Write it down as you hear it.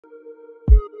Hello,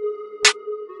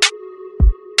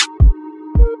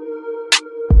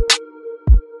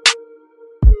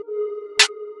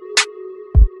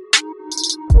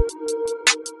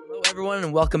 everyone,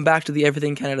 and welcome back to the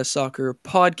Everything Canada Soccer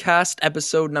podcast,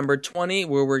 episode number 20,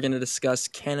 where we're going to discuss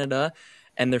Canada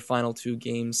and their final two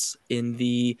games in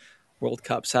the World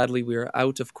Cup. Sadly, we are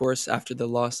out, of course, after the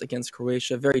loss against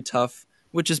Croatia. Very tough,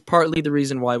 which is partly the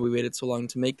reason why we waited so long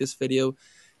to make this video,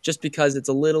 just because it's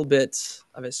a little bit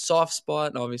of a soft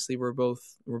spot, and obviously we're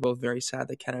both very sad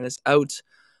that Canada's out.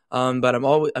 But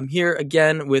I'm here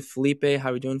again with Felipe.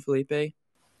 How are we doing, Felipe?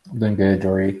 Doing good,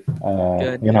 Jory.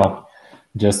 Good.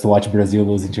 Just watch Brazil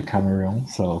losing to Cameroon,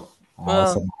 so I'm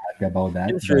also not happy about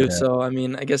that. True. So,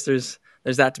 I guess there's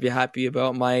that to be happy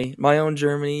about. My own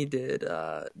Germany did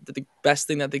the best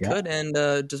thing that they could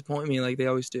and disappoint me like they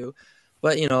always do.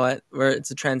 But you know what?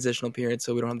 It's a transitional period,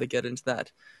 so we don't have to get into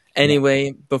that.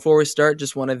 Anyway, before we start,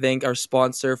 just want to thank our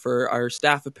sponsor for our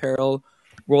staff apparel,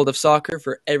 World of Soccer,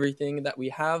 for everything that we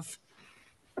have.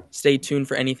 Stay tuned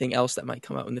for anything else that might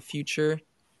come out in the future.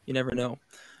 You never know.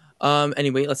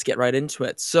 Anyway, let's get right into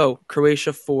it. So,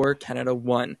 Croatia 4, Canada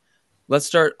 1. Let's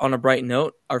start on a bright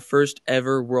note. Our first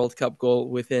ever World Cup goal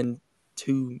within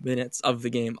 2 minutes of the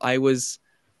game.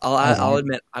 I'll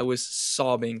admit, I was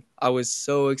sobbing. I was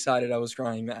so excited. I was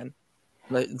crying, man.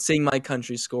 Like, seeing my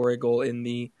country score a goal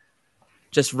in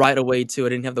just right away too. I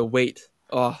didn't have to wait.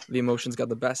 Oh, the emotions got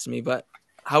the best of me. But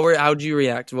how'd you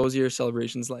react? What was your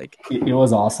celebrations like? It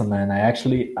was awesome, man.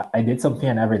 I did something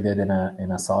I never did in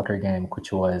a soccer game,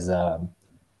 which was I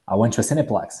went to a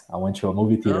Cineplex. I went to a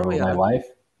movie theater with my wife,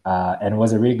 and it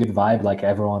was a really good vibe. Like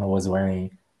everyone was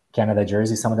wearing Canada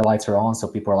jerseys. Some of the lights were on, so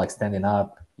people were like standing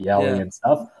up, yelling and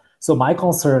stuff. So my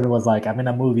concern was like, I'm in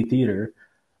a movie theater.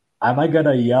 Am I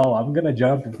gonna yell? I'm gonna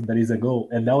jump if there is a goal,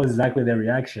 and that was exactly their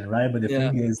reaction, right? But the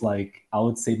thing is, like, I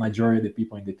would say majority of the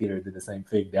people in the theater did the same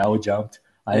thing. They all jumped.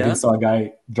 I even saw a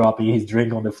guy dropping his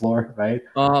drink on the floor, right?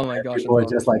 Oh my gosh! People were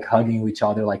just like hugging each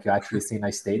other, like you actually see in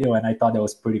a stadium, and I thought that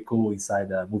was pretty cool inside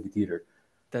the movie theater.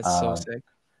 That's so sick.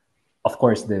 Of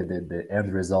course, the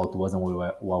end result wasn't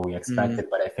what we expected,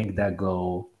 but I think that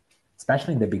goal,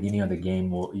 especially in the beginning of the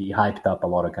game, he hyped up a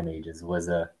lot of Canadians. It was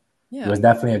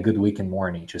definitely a good weekend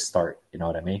morning to start. You know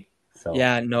what I mean? So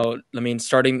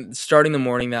starting the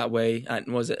morning that way. I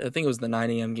think it was the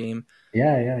 9 a.m. game.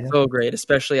 Yeah. So great,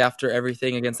 especially after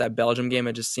everything against that Belgium game.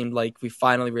 It just seemed like we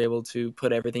finally were able to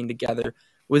put everything together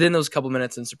within those couple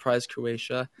minutes and surprise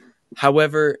Croatia.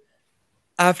 However,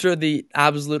 after the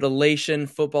absolute elation,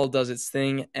 football does its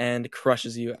thing and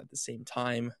crushes you at the same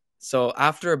time. So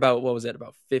after about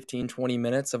 15, 20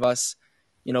 minutes of us,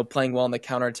 playing well on the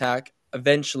counterattack,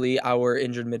 eventually our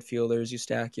injured midfielders,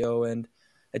 Eustachio and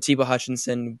Atiba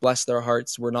Hutchinson, bless their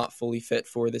hearts, were not fully fit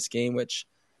for this game, which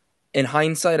in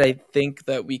hindsight, I think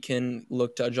that we can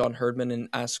look to John Herdman and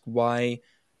ask why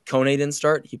Kone didn't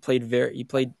start. He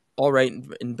played all right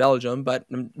in Belgium, but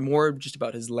more just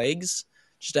about his legs,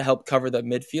 just to help cover the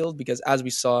midfield, because as we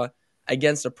saw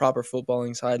against a proper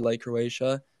footballing side like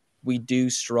Croatia, we do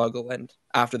struggle. And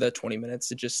after that 20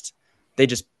 minutes, they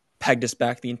just pegged us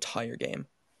back the entire game.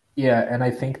 Yeah, and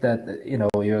I think that it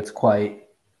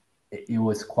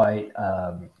was quite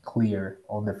clear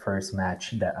on the first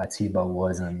match that Atiba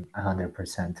wasn't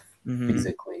 100%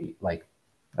 physically, like,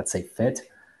 let's say, fit.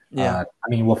 Yeah.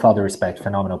 With all the respect,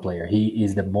 phenomenal player. He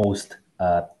is the most,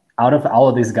 out of all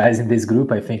of these guys in this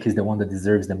group, I think he's the one that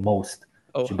deserves the most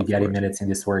to be getting minutes in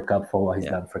this World Cup for what he's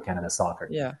done for Canada soccer.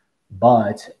 Yeah.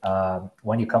 But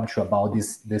when you come to about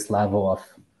this level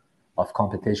of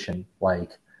competition,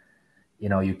 like,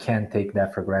 you can't take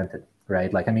that for granted.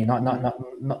 Right, like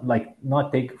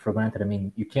not take for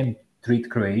granted. You can treat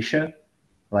Croatia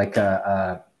like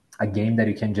a game that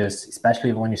you can just,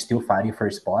 especially when you're still fighting for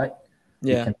a spot.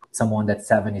 Yeah, you can put someone that's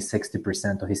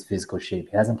 70-60% of his physical shape.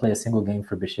 He hasn't played a single game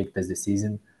for Besiktas this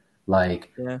season.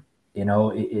 Like,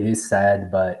 it is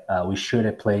sad, but we should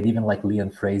have played even like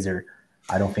Leon Fraser.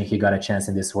 I don't think he got a chance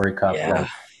in this World Cup. Yeah.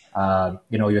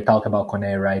 You talk about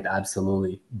Kone, right?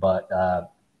 Absolutely, but I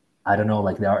don't know.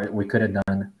 Like, we could have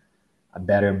done a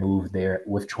better move there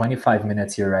with 25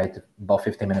 minutes here, right? About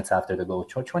 15 minutes after the goal,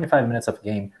 25 minutes of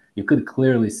game, you could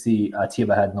clearly see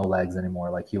Atiba had no legs anymore.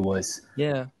 Like, he was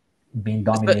being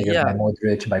dominated by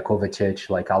Modric, by Kovacic,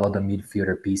 like all of the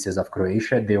midfielder pieces of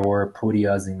Croatia. They were putting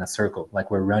us in a circle. Like,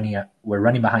 we're running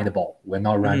behind the ball. We're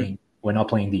not running. We're not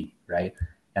playing deep, right?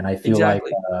 And I feel like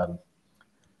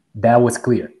that was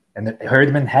clear. And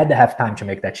Herdman had to have time to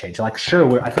make that change. Like,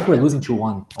 sure, I think we're losing 2-1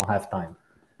 on halftime.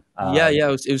 It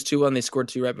was 2-1. They scored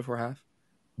 2 right before half.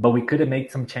 But we could have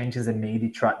made some changes and maybe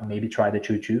try the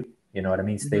 2-2. You know what I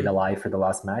mean? Stayed alive for the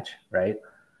last match, right?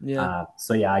 Yeah.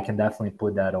 So yeah, I can definitely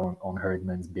put that on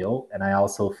Herdman's bill. And I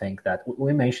also think that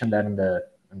we mentioned that in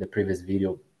the previous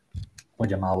video when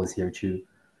Jamal was here too.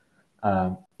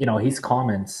 His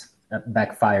comments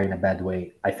backfire in a bad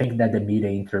way. I think that the media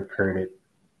interpreted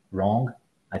wrong.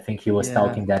 I think he was Yeah.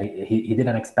 talking that he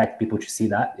didn't expect people to see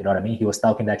that. You know what I mean? He was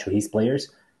talking that to his players.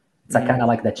 It's a Hmm. kind of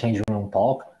like the change room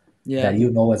talk Yeah.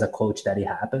 that as a coach that it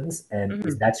happens, and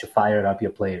is Hmm. that to fire up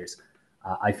your players.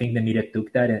 I think the media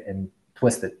took that and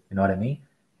twisted. You know what I mean?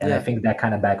 And I Yeah. think that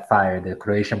kind of backfired. The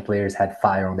Croatian players had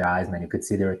fire on their eyes, man. You could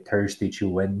see they were thirsty to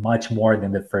win much more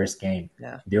than the first game.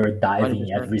 Yeah. They were diving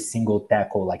 100%. every single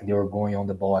tackle, like they were going on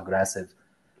the ball aggressive.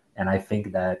 And I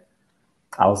think that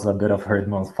I was a bit of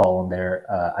Herdman's fault on there.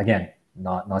 Again,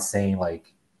 not saying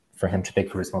like for him to take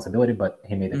full responsibility, but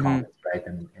he made the Hmm. comments, right?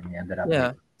 And he ended up Yeah.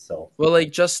 making. So Well,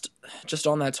 like just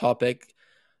on that topic,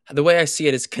 the way I see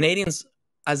it is Canadians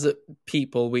as a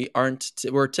people,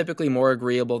 we're typically more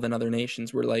agreeable than other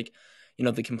nations. We're like,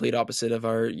 the complete opposite of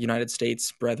our United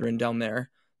States brethren down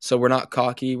there. So we're not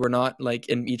cocky. We're not like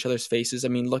in each other's faces. I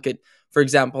mean, look at, for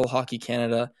example, Hockey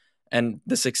Canada and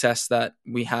the success that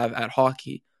we have at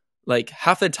hockey. Like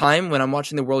half the time when I'm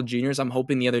watching the World Juniors, I'm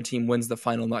hoping the other team wins the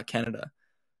final, not Canada.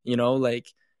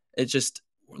 Like it's just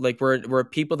like we're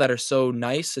people that are so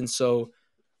nice and so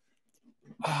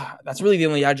that's really the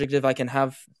only adjective I can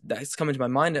have that's coming to my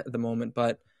mind at the moment.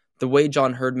 But the way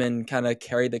John Herdman kind of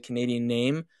carried the Canadian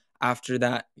name after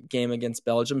that game against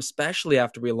Belgium, especially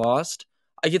after we lost,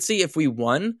 I could see if we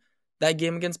won that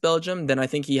game against Belgium, then I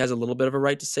think he has a little bit of a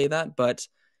right to say that. But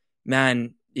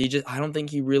man, I don't think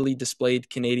he really displayed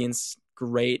Canadians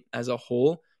great as a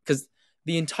whole because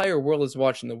the entire world is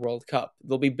watching the World Cup.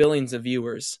 There'll be billions of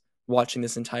viewers watching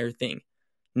this entire thing.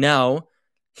 Now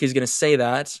he's going to say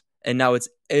that, and now it's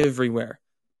everywhere.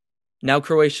 Now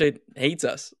Croatia hates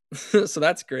us, so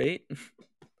that's great.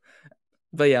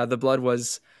 But yeah, the blood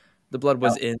was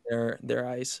in their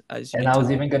eyes, as you and can I was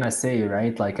tell. even gonna say,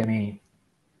 right? Like I mean,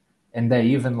 and they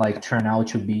even like turn out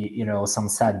to be some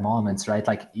sad moments, right?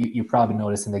 Like you probably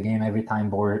noticed in the game every time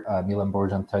Milan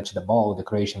Borjan touched the ball, the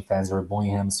Croatian fans were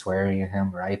booing him, swearing at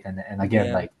him, right? And again,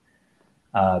 Yeah. like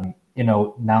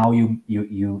now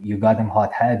you got them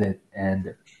hot headed,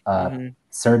 and Hmm.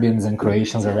 Serbians and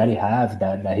Croatians already have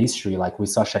that history. Like we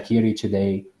saw Shaqiri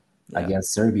today Yeah.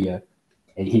 against Serbia.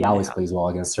 He always Yeah. plays well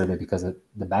against Serbia because of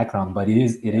the background, but it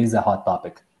is a hot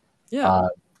topic. Yeah. Uh,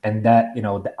 and that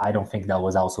I don't think that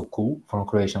was also cool from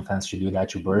Croatian fans to do that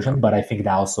to Bergen, but I think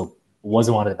that also was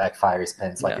one of the backfire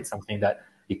spins. Like Yeah. it's something that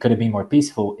it could have been more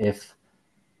peaceful if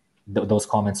those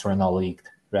comments were not leaked,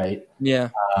 right? Yeah.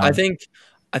 I Um, think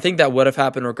I think that would have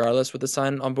happened regardless with the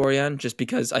sign on Borjan, just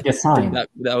because I the think sign, that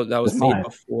the was made sign.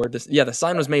 before this. Yeah, the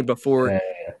sign was made before Uh,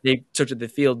 they took to the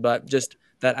field, but just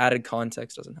that added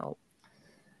context doesn't help.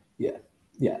 yeah,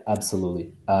 yeah,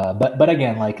 absolutely. But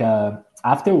again, like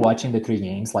after watching the three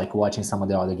games, like watching some of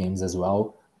the other games as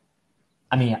well,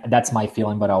 I mean, that's my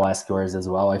feeling, but I'll ask yours as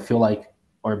well. I feel like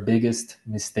our biggest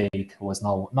mistake was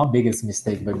not biggest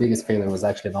mistake, but biggest failure was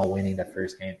actually not winning that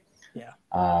first game. Yeah.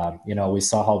 We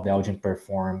saw how Belgium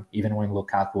performed, even when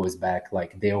Lukaku was back.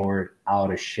 Like they were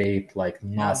out of shape, like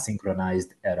not Yeah.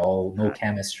 synchronized at all, no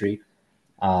chemistry.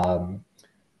 Um,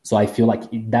 so I feel like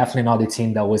definitely not the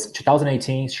team that was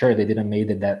 2018. Sure, they didn't made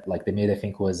it that like they made I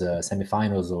think was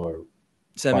semifinals or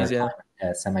Semis, yeah.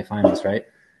 quarterfinals, semifinals, right?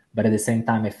 But at the same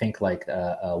time, I think like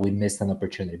we missed an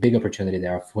opportunity, big opportunity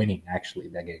there of winning actually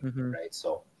that game, Hmm. right?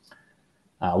 So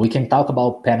we can talk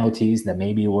about penalties that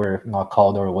maybe were not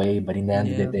called our way, but in the end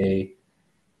of the Yeah. day,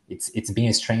 it's being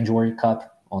a strange World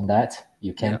Cup on that.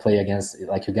 You Yeah. can't play against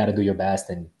like you got to do your best,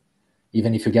 and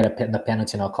even if you get the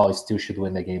penalty not call, you still should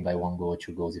win the game by 1 goal or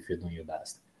 2 goals if you're doing your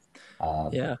best.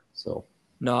 Yeah. So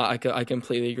No, I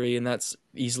completely agree, and that's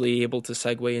easily able to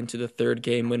segue into the third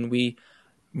game when we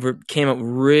came out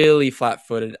really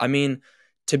flat-footed. I mean,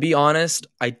 to be honest,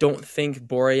 I don't think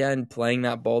Borjan playing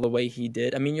that ball the way he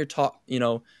did. I mean, you're taught,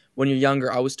 when you're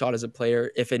younger, I was taught as a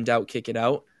player, if in doubt, kick it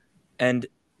out. And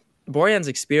Borjan's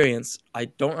experience, I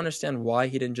don't understand why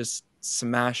he didn't just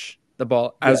smash the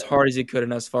ball yeah, as hard as he could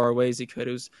and as far away as he could.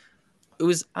 It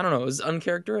was I don't know, it was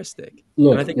uncharacteristic,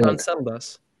 and I think it look. unsettled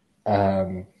us.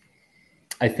 Um,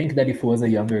 I think that if he was a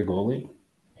younger goalie,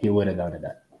 he would have done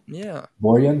that. Yeah,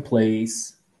 Borjan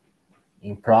plays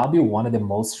in probably one of the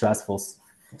most stressful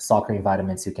soccer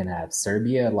environments you can have.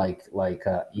 Serbia, it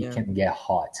yeah, can get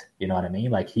hot. You know what I mean?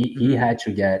 Like he hmm, had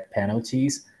to get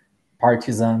penalties.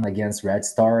 Partizan against Red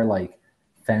Star, like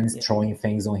fans yeah, throwing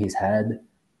things on his head.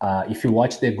 If you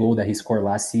watch the goal that he scored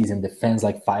last season, the fans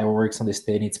like fireworks on the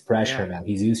stadium. It's yeah, pressure, man.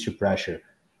 He's used to pressure.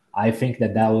 I think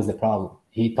that was the problem.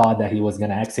 He thought that he was going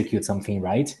to execute something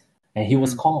right, and he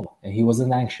was Hmm. calm and he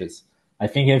wasn't anxious. I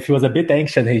think if he was a bit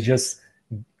anxious, he just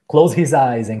close his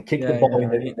eyes and kick the Yeah, ball yeah, in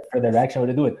right. the further direction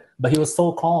to do it. But he was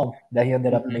so calm that he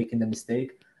ended up Hmm. making the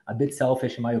mistake. A bit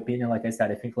selfish, in my opinion. Like I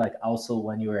said, I think like also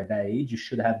when you're at that age, you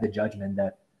should have the judgment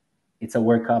that it's a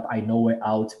World Cup. I know we're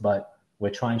out, but we're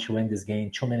trying to win this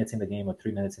game. 2 minutes in the game or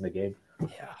 3 minutes in the game.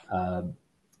 Yeah.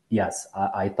 Yes,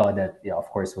 I thought that. Yeah, of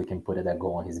course we can put it a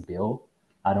goal on his bill.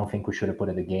 I don't think we should have put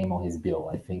it a game on his bill.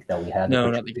 I think that we had No,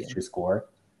 not the opportunities game. to score.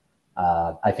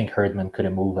 I think Herdman could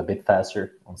have moved a bit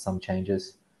faster on some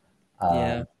changes.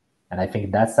 Yeah. And I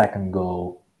think that second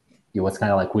goal, it was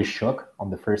kind of like we shook on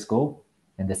the first goal,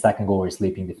 and the second goal we're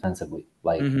sleeping defensively.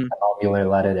 Like Hmm. Jamal Mueller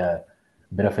let it a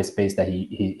bit of a space that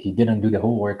he didn't do the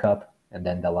whole World Cup, and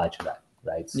then that led to that,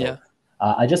 right? Yeah. So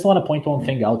I just want to point one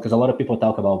thing out because a lot of people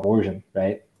talk about Borjan,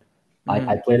 right? I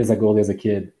Hmm. played as a goalie as a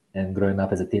kid and growing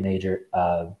up as a teenager.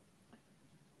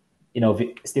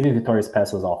 Steven Vittoria's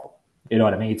pass was awful. You know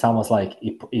what I mean? It's almost like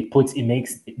it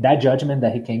makes that judgment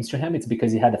that he came to him. It's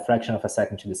because he had a fraction of a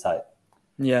second to decide.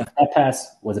 Yeah. If that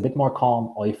pass was a bit more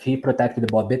calm, or if he protected the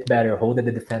ball a bit better, holding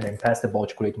the defender and passed the ball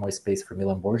to create more space for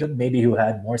Milan Borjan, maybe he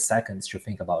had more seconds to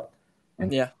think about it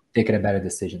and Yeah. taking a better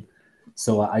decision.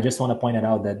 So I just want to point it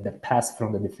out that the pass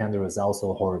from the defender was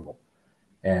also horrible.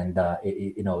 And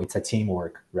it's a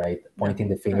teamwork, right? Yeah. Pointing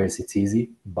the fingers, it's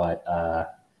easy, but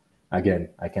again,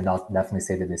 I can definitely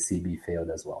say that the CB failed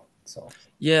as well. So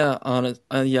Yeah,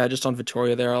 yeah, just on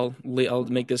Victoria there, I'll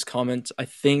make this comment. I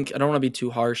think I don't want to be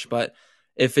too harsh, but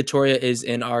if Victoria is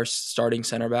in our starting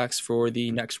center backs for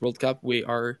the next World Cup, we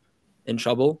are in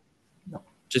trouble. no,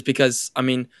 Just because, I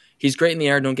mean, he's great in the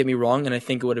air, don't get me wrong, and I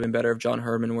think it would have been better if John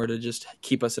Herman were to just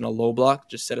keep us in a low block,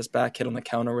 just set us back, hit on the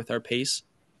counter with our pace.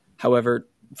 However,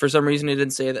 for some reason, he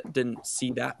didn't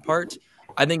see that part.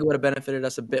 I think it would have benefited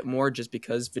us a bit more just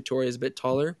because Victoria is a bit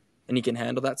taller and he can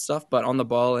handle that stuff. But on the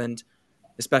ball, and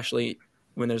especially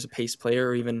when there's a pace player,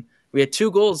 or even we had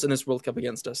 2 goals in this World Cup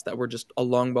against us that were just a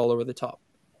long ball over the top.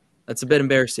 That's a bit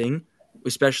embarrassing,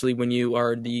 especially when you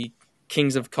are the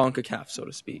kings of CONCACAF, so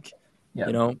to speak.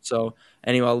 yeah, So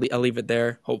anyway, I'll leave it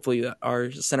there. Hopefully,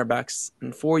 our center backs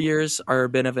in 4 years are a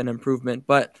bit of an improvement.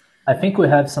 But I think we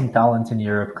have some talent in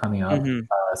Europe coming up. mhm,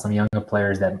 Some younger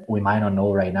players that we might not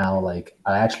know right now. Like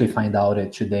I actually find out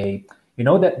it today. You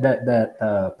know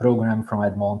that program from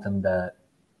Edmonton that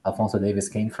Alfonso Davis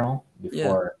came from yeah,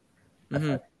 before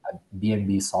hmm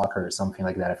BNB Soccer or something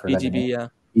like that. I forgot the BGB, name. yeah,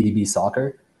 EDB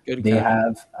Soccer. good They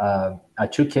academy.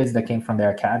 have 2 kids that came from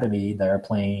their academy that are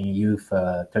playing youth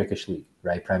Turkish league,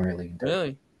 right? Premier League in Turkey.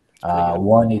 Really, pretty good.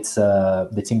 One, it's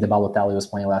the team that Balotelli was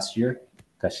playing last year,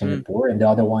 Mm. Kashimipur, and the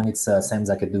other one, it's Sam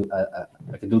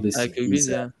Zakadoulis team. Kubi's,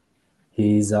 yeah.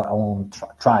 He's on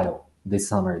trial this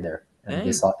summer there, and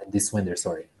Dang, this winter,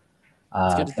 sorry.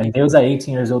 it's good to see. And those are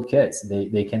 18 years old kids.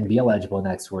 They can be eligible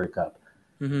next World Cup.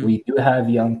 Hmm. We do have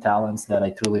young talents that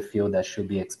I truly feel that should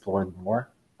be explored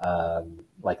more,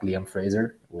 like Liam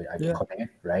Fraser, I mean, Yeah, Kone,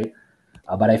 right?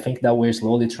 But I think that we're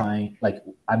slowly trying. Like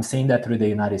I'm seeing that through the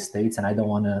United States, and I don't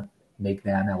want to make the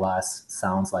MLS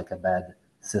sounds like a bad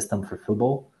system for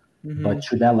football. But hmm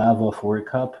to that level of World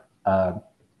Cup,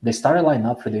 they started lining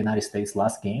up for the United States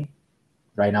last game.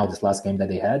 Right now, this last game that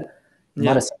they had,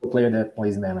 not a yeah, single player that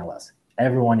plays in the MLS.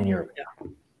 Everyone in Europe.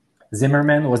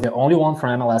 Zimmerman was the only one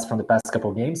from MLS from the past couple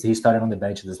of games. He started on the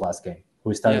bench this last game.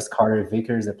 Who started yeah. is Carter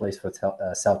Vickers that plays for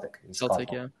Celtic in Celtic, Scotland.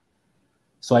 yeah,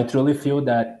 So I truly feel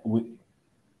that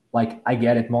I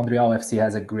get it. Montreal FC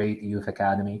has a great youth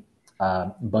academy,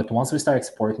 but once we start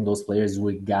exporting those players,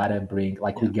 we gotta we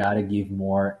yeah, gotta give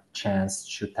more chance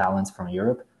to talents from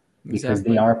Europe because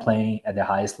they exactly. are playing at the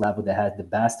highest level. They have the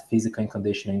best physical and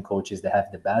conditioning coaches. They have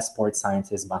the best sports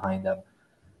scientists behind them.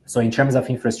 So in terms of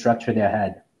infrastructure, they're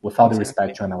ahead. With all the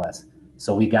respect Exactly. to MLS,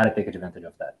 so we gotta take advantage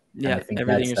of that. And I Yeah, think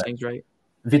everything that's you're saying is right.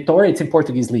 Vitória. It's in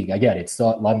Portuguese league. I get it. It's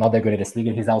not that good at this league,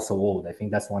 and he's also old. I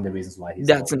think that's one of the reasons why he's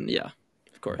so old. Yeah,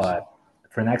 of course. But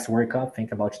for next World Cup,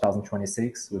 think about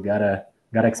 2026. We gotta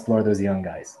explore those young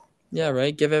guys. Yeah, So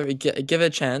right. Give it a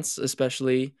chance,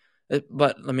 especially.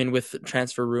 But I mean, with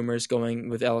transfer rumors going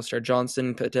with Alistair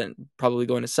Johnson probably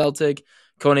going to Celtic,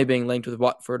 Kone being linked with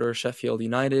Watford or Sheffield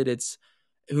United, it's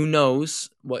who knows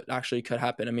what actually could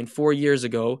happen. I mean, 4 years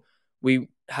ago, we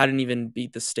hadn't even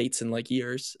beat the States in like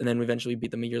years, and then we eventually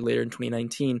beat them a year later in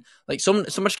 2019. Like so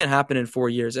much can happen in 4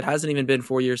 years. It hasn't even been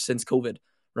 4 years since COVID,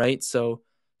 right? So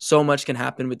much can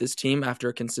happen with this team after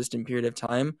a consistent period of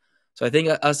time. So I think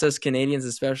us as Canadians,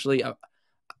 especially,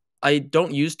 I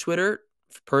don't use Twitter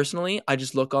personally. I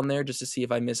just look on there just to see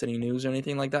if I miss any news or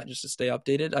anything like that, just to stay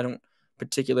updated. I don't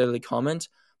particularly comment,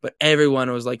 but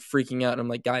everyone was like freaking out. I'm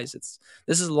like, guys,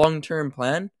 this is a long term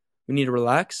plan. We need to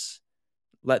relax.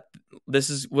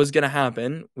 was gonna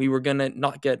happen. We were gonna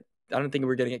not get. I don't think we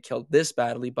were gonna get killed this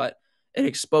badly, but it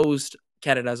exposed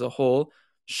Canada as a whole,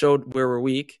 showed where we're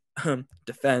weak,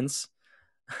 defense.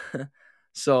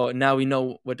 So now we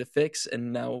know what to fix,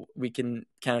 and now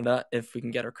Canada, if we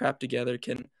can get our crap together,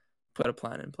 can put a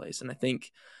plan in place, and I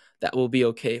think that will be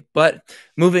okay. But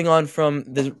moving on from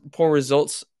the poor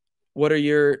results, what are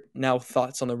your now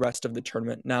thoughts on the rest of the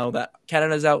tournament now that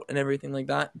Canada's out and everything like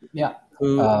that? Yeah.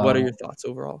 What are your Um, thoughts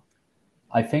overall?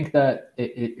 I think that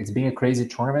it's been a crazy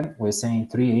tournament. We're seeing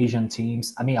three Asian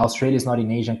teams. I mean, Australia is not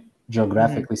in Asia Hmm.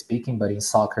 geographically speaking, but in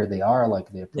soccer they are. Like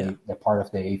Yeah, they're part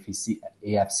of the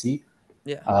AFC.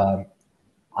 yeah, Um,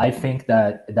 I think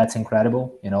that that's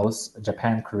incredible. You know,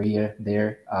 Japan, Korea,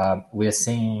 there. We're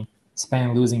seeing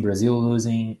Spain losing, Brazil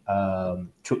losing,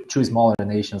 two smaller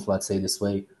nations, let's say this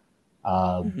way.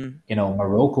 hmm, You know,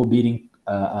 Morocco beating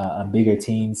bigger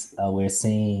teams. We're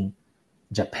seeing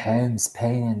Japan,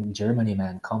 Spain, and Germany.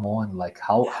 Man, come on! Like,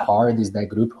 how yeah, hard is that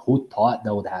group? Who thought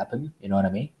that would happen? You know what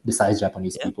I mean? Besides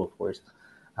Japanese yeah, people, of course.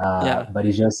 yeah. But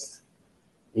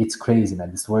it's crazy,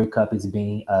 man. This World Cup is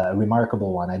being a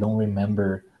remarkable one. I don't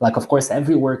remember, like, of course,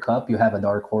 every World Cup you have a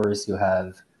dark horse, you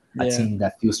have a Yeah. team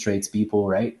that frustrates people,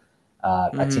 right?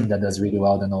 A team Hmm. that does really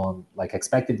well, that no one like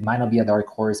expected. It might not be a dark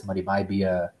horse, but it might be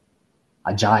a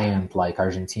giant like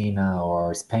Argentina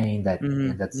or Spain that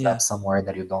Hmm. ends up Yeah. somewhere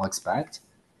that you don't expect.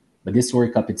 But this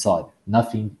World Cup, it's odd.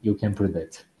 Nothing you can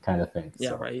predict, kind of thing.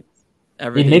 Yeah. So Right. it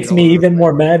Everything's makes all me over the even place.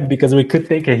 more mad because we could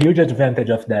take a huge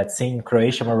advantage of that, seeing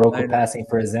Croatia, Morocco I know. passing,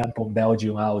 for example,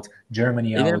 Belgium out,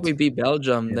 Germany Even if out, we beat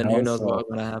Belgium, you then who know. knows So what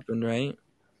would have happened, right?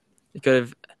 It could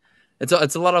have.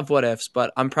 It's a lot of what ifs,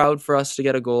 but I'm proud for us to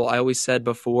get a goal. I always said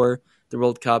before the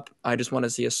World Cup, I just want to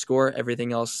see a score.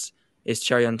 Everything else is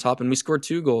cherry on top, and we scored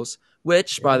 2 goals.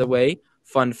 Which, by the yeah, way,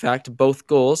 fun fact: both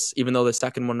goals, even though the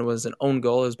second one was an own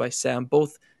goal, is by Sam.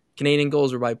 Both Canadian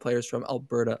goals were by players from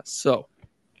Alberta. So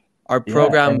our yeah,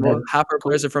 program, and half our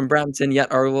players cool. are from Brampton,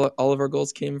 yet all of our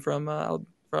goals came from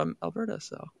Alberta.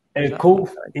 So there's A that fun cool,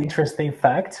 fact. interesting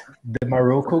fact: the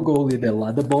Morocco goalie, the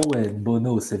Ladabo and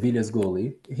Bono, Sevilla's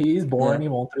goalie, he is born Yeah.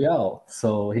 in Montreal,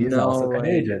 so he is also No way.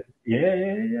 Canadian. Yeah, yeah,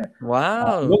 yeah, yeah.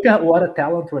 Wow. Look at what a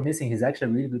talent we're missing. He's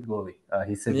actually a really good goalie.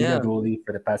 He's Sevilla Yeah. goalie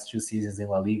for the past 2 seasons in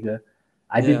La Liga.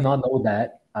 I did Yeah. not know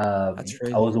that. That's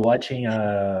I was crazy. watching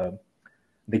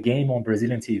the game on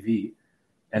Brazilian TV,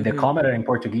 and the Hmm. commentator in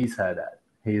Portuguese said that.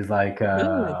 He's like,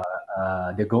 Really?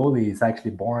 the goalie is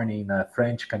actually born in a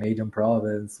French Canadian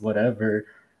province, whatever.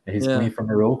 And he's Yeah. playing for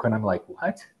Morocco, and I'm like,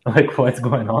 what? Like, what's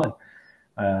going on?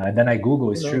 And then I Google,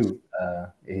 Who it's knows? true.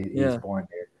 He's Yeah. born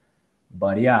there.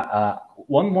 But yeah,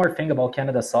 one more thing about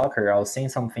Canada soccer, I was seeing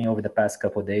something over the past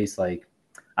couple of days. Like,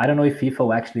 I don't know if FIFA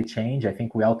will actually change. I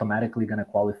think we're automatically going to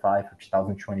qualify for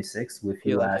 2026 with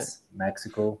Feel like it. US,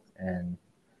 Mexico, and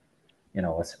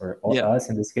us or Yeah. us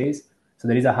in this case. So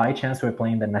there is a high chance we're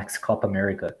playing the next Copa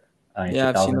America in Yeah.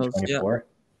 I've seen those. Yeah. 2024.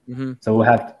 Hmm. So we'll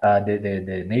have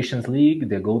the Nations League,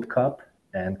 the Gold Cup,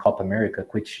 and Copa America,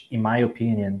 which, in my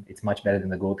opinion, it's much better than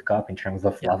the Gold Cup in terms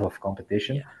of Yeah. level of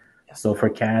competition. Yeah. Yeah. So for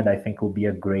Canada, I think will be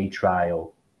a great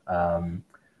trial.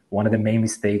 One of the main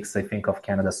mistakes I think of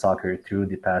Canada soccer through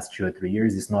the past 2 or 3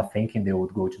 years is not thinking they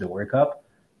would go to the World Cup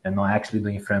and not actually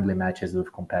doing friendly matches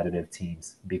with competitive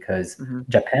teams. Because Hmm.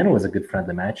 Japan was a good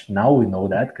friendly match. Now we know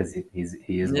that because he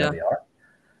is where Yeah. they are.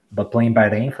 But playing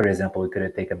Bahrain, for example, we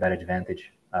could take a better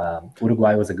advantage.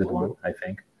 Uruguay was a good one, Oh. I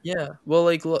think. Yeah. Well,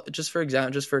 like, just for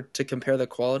example, just for to compare the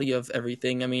quality of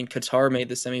everything. I mean, Qatar made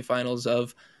the semifinals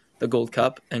of the Gold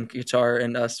Cup, and Qatar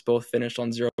and us both finished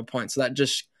on 0 points. So that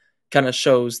just kind of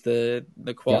shows the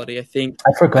Yeah, quality. I think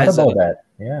I forgot as a about that.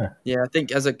 Yeah, Yeah, I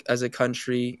think as a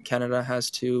country, Canada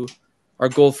has to. Our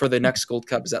goal for the next Gold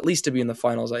Cup is at least to be in the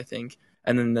finals, I think,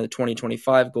 and then the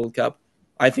 2025 Gold Cup.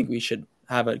 I think we should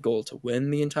have a goal to win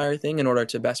the entire thing in order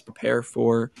to best prepare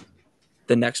for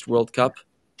the next World Cup.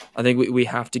 I think we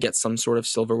have to get some sort of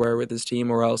silverware with this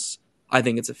team, or else I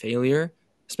think it's a failure,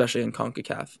 especially in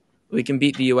CONCACAF. We can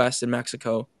beat the US and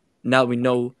Mexico. Now we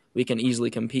know we can easily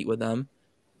compete with them,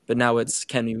 but now it's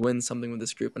can we win something with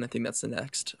this group? And I think that's the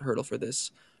next hurdle for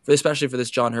this, especially for this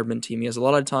John Herdman team. He has a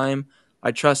lot of time.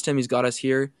 I trust him. He's got us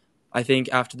here. I think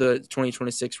after the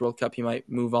 2026 World Cup, he might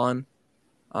move on.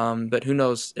 But who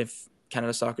knows if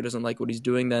Canada Soccer doesn't like what he's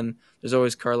doing? Then there's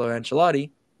always Carlo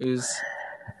Ancelotti, who's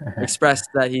expressed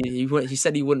that he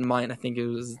said he wouldn't mind. I think it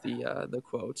was the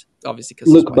quote, obviously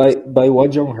because his look, wife. by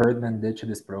what John Herdman did to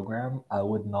this program, I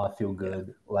would not feel Yeah.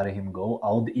 good letting him go.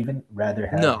 I would even rather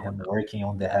have No. him No. working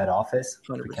on the Yeah. head office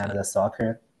for 100%. Canada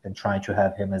Soccer than trying to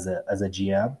have him as a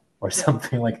GM or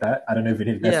something like that. I don't know if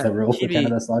that's Yeah. the role for He'd be.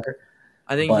 Canada Soccer,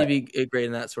 I think he'd but be great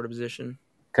in that sort of position.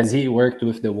 because he worked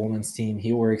with the women's team,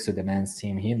 he works with the men's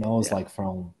team. He knows Yeah. like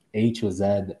from A to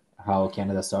Z how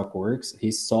Canada soccer works.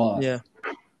 He saw, Yeah.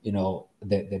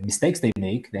 the mistakes they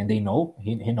make, then they know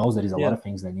he knows there is a lot Yeah. of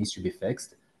things that needs to be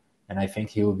fixed. And I think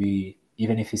he will be,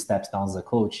 even if he steps down as a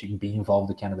coach, being involved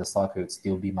in Canada soccer would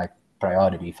still be my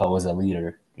priority if I was a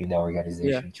leader in the Yeah.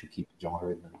 organization to keep John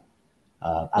Herdman.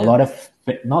 A Yeah. lot of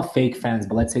not fake fans,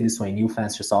 but let's say this way, new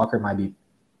fans to soccer might be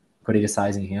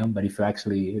criticizing him. But if you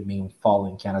actually been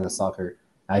following Canada soccer,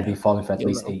 I've Yeah. been following for at You'll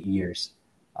least know. 8 years.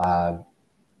 Uh,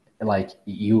 like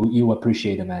you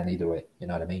appreciate the man either way. You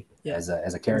know what I mean? Yeah. As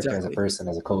a character, as a Exactly. person,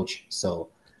 as a coach. So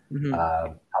Hmm.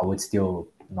 I would still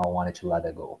not want to let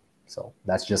that go. So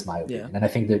that's just my Yeah. opinion, and I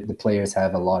think that the players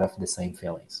have a lot of the same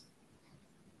feelings.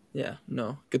 Yeah.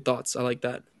 No. Good thoughts. I like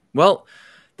that. Well,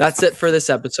 that's it for this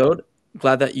episode.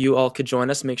 Glad that you all could join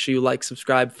us. Make sure you like,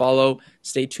 subscribe, follow,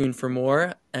 stay tuned for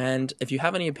more. And if you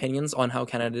have any opinions on how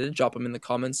Canada did, drop them in the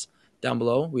comments down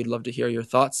below. We'd love to hear your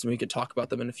thoughts and we could talk about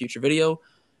them in a future video.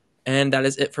 And that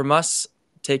is it from us.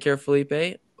 Take care,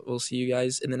 Felipe. We'll see you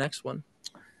guys in the next one.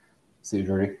 See you,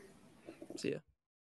 Jordy. See ya.